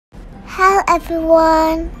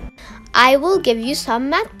everyone. I will give you some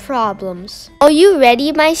math problems. Are you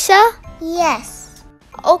ready, Mysha? Yes.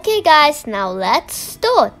 Okay guys, now let's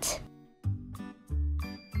start.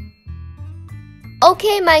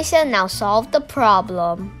 Okay Mysha, now solve the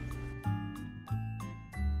problem.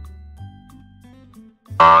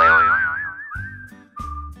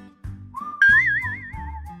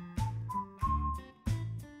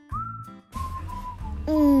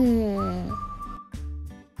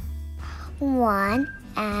 One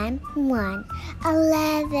and one,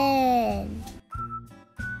 11.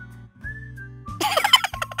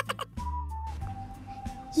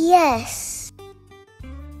 Yes.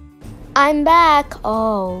 I'm back.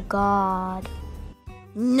 Oh God.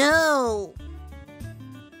 No.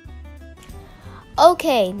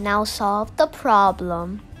 Okay, now solve the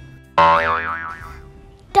problem.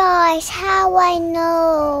 Guys, how I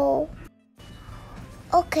know?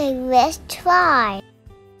 Okay, let's try.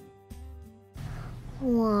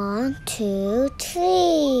 1, 2,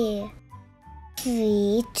 3.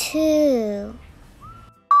 3, 2.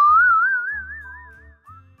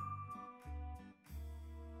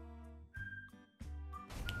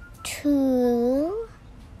 2,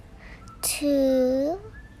 2,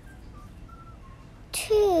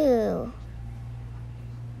 2.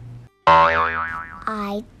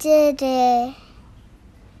 I did it.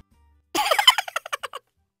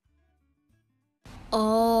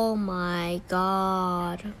 Oh my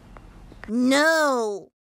God. No.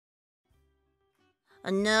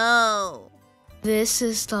 No. This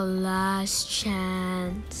is the last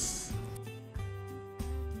chance.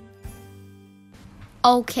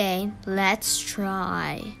 Okay, let's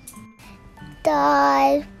try.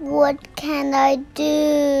 Dad, what can I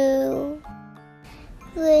do?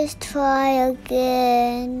 Let's try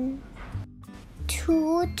again.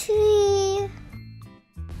 2, 3.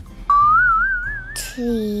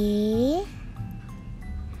 3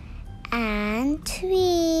 and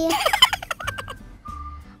 3.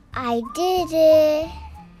 I did it.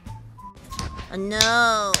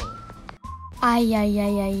 No. Ay, ay,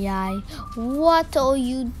 ay, ay, ay. What are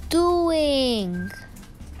you doing?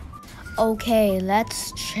 Okay,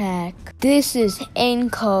 let's check. This is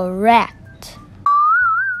incorrect.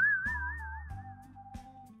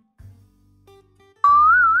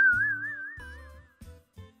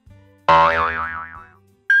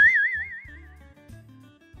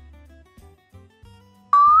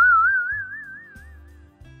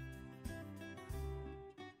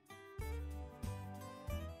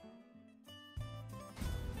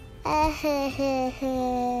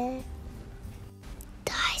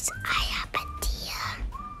 Guys, I have a idea.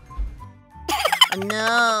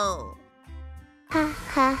 No. Ha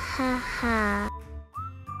ha ha ha.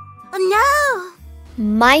 No.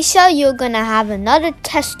 Mysha, you're gonna have another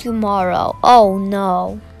test tomorrow. Oh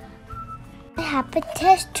no. I have a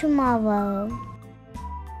test tomorrow.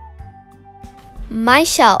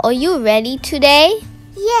 Mysha, are you ready today?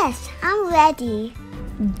 Yes, I'm ready.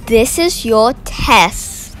 This is your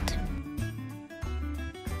test.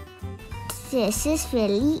 This is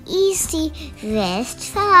really easy.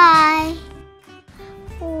 Let's try.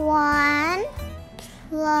 1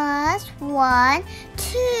 plus 1,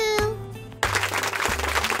 2.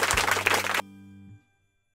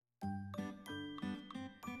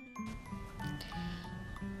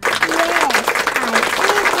 Yes, I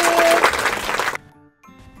did it.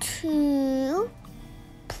 2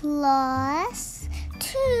 plus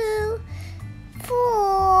 2,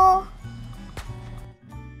 4.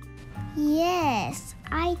 Yes,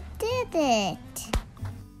 I did it.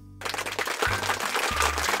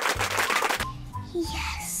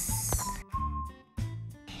 Yes.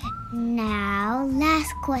 Now,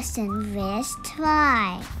 last question. Let's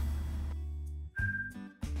try.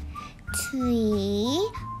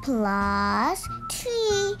 3 plus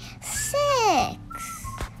 3, 6.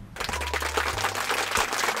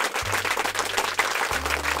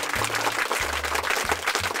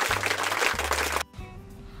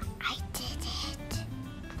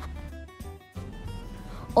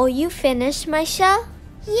 Are you finished, Mysha?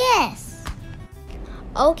 Yes.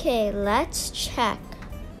 Okay, let's check.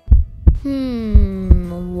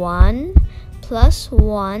 1 plus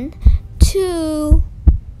 1, 2.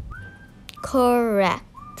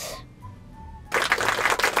 Correct.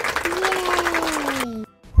 Yay.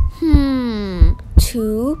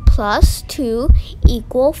 2 plus 2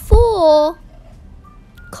 equal 4.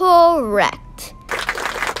 Correct.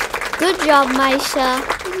 Good job, Mysha.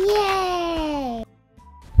 Yay.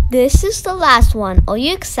 This is the last one. Are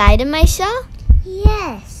you excited, Mysha?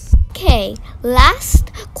 Yes. Okay,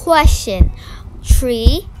 last question.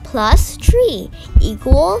 3 plus 3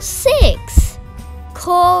 equals 6.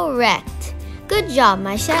 Correct. Good job,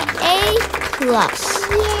 Mysha. A+. Yay!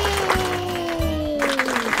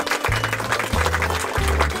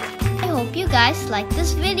 I hope you guys like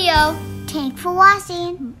this video. Thanks for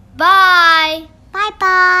watching. Bye!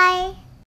 Bye-bye.